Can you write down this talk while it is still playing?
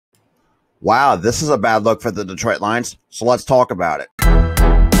Wow, this is a bad look for the Detroit Lions, so let's talk about it.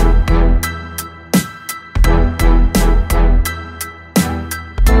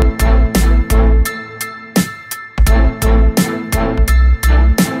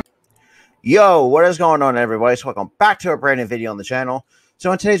 Yo, what is going on, everybody? So welcome back to a brand new video on the channel.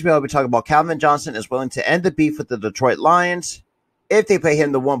 So in today's video, we'll be talking about Calvin Johnson is willing to end the beef with the Detroit Lions if they pay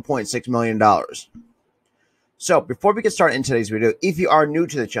him the $1.6 million. So before we get started in today's video, if you are new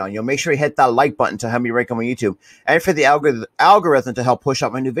to the channel, you'll make sure you hit that like button to help me rank on my YouTube and for the algorithm to help push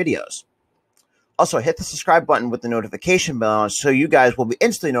out my new videos. Also, hit the subscribe button with the notification bell so you guys will be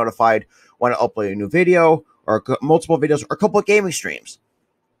instantly notified when I upload a new video or multiple videos or a couple of gaming streams.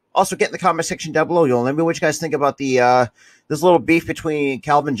 Also, get in the comment section down below. You'll let me know what you guys think about the this little beef between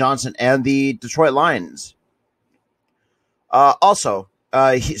Calvin Johnson and the Detroit Lions. Also,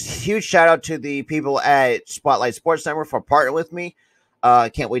 huge shout out to the people at Spotlight Sports Network for partnering with me.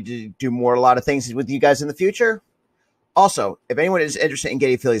 Can't wait to do a lot of things with you guys in the future. Also, if anyone is interested in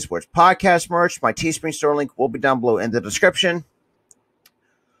getting Philly Sports Podcast merch, my Teespring store link will be down below in the description.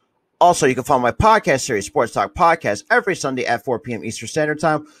 Also, you can follow my podcast series, Sports Talk Podcast, every Sunday at 4 p.m. Eastern Standard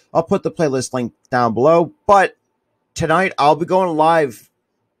Time. I'll put the playlist link down below. But tonight, I'll be going live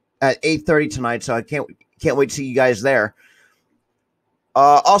at 8:30 tonight, so I can't wait to see you guys there.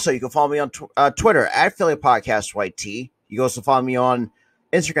 Also, you can follow me on Twitter at Philly Podcast YT. You can also follow me on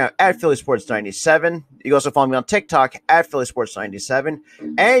Instagram at Philly Sports 97. You can also follow me on TikTok at Philly Sports 97.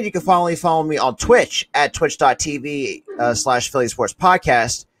 And you can follow me on Twitch at twitch.tv/Philly Sports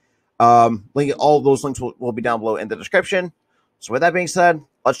Podcast. All those links will be down below in the description. So with that being said,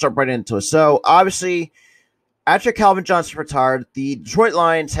 let's jump right into it. So obviously, after Calvin Johnson retired, the Detroit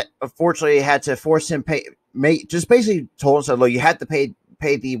Lions unfortunately had to force him just basically told him, said, look, you had to pay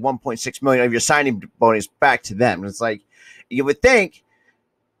the $1.6 million of your signing bonus back to them. And it's like, you would think,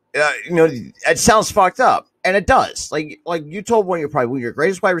 it sounds fucked up, and it does. Like you told one of your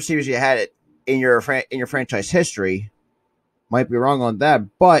greatest wide receivers you had it in your franchise history. Might be wrong on that,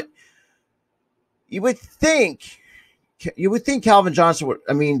 but you would think Calvin Johnson would.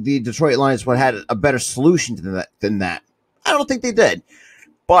 I mean, the Detroit Lions would have had a better solution than that. I don't think they did,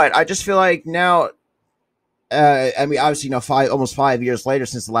 but I just feel like now. I mean, obviously, almost 5 years later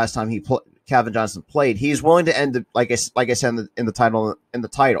since the last time Calvin Johnson played, he's willing to end the like I said in the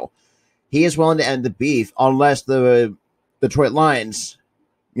title. He is willing to end the beef unless the Detroit Lions,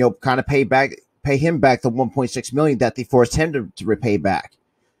 kind of pay him back the $1.6 million that they forced him to repay back.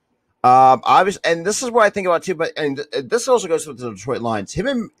 Obviously, and this is what I think about too. But this also goes with the Detroit Lions. Him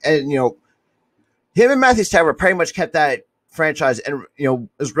and Matthew Stafford pretty much kept that franchise and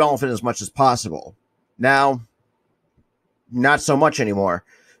as relevant as much as possible. Now, not so much anymore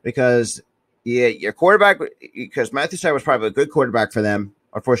because your quarterback, because Matthew Stafford was probably a good quarterback for them.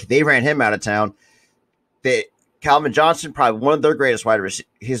 Unfortunately, they ran him out of town. Calvin Johnson, probably one of their greatest wide receivers.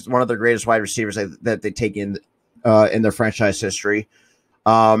 He's one of their greatest wide receivers that they take in their franchise history.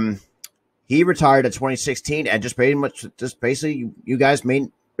 He retired in 2016, and basically, you guys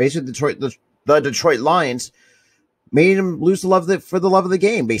made the Detroit Lions made him lose for the love of the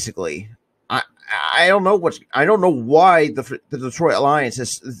game. Basically, I don't know why the Detroit Lions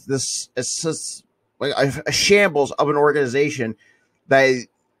is just like a shambles of an organization that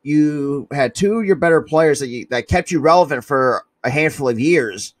you had two of your better players that kept you relevant for a handful of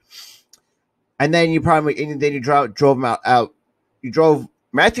years, and then you drove them out. You drove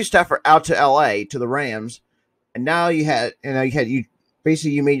Matthew Stafford out to LA to the Rams, and now you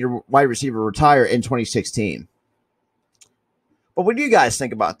made your wide receiver retire in 2016. But what do you guys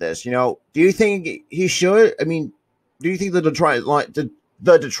think about this? Do you think he should? I mean, do you think the Detroit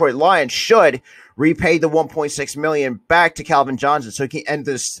Lions should repay the $1.6 million back to Calvin Johnson so he can end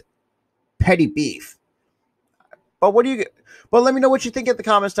this petty beef? But let me know what you think in the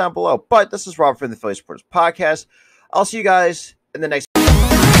comments down below. But this is Robert from the Philly Sports Podcast. I'll see you guys in the next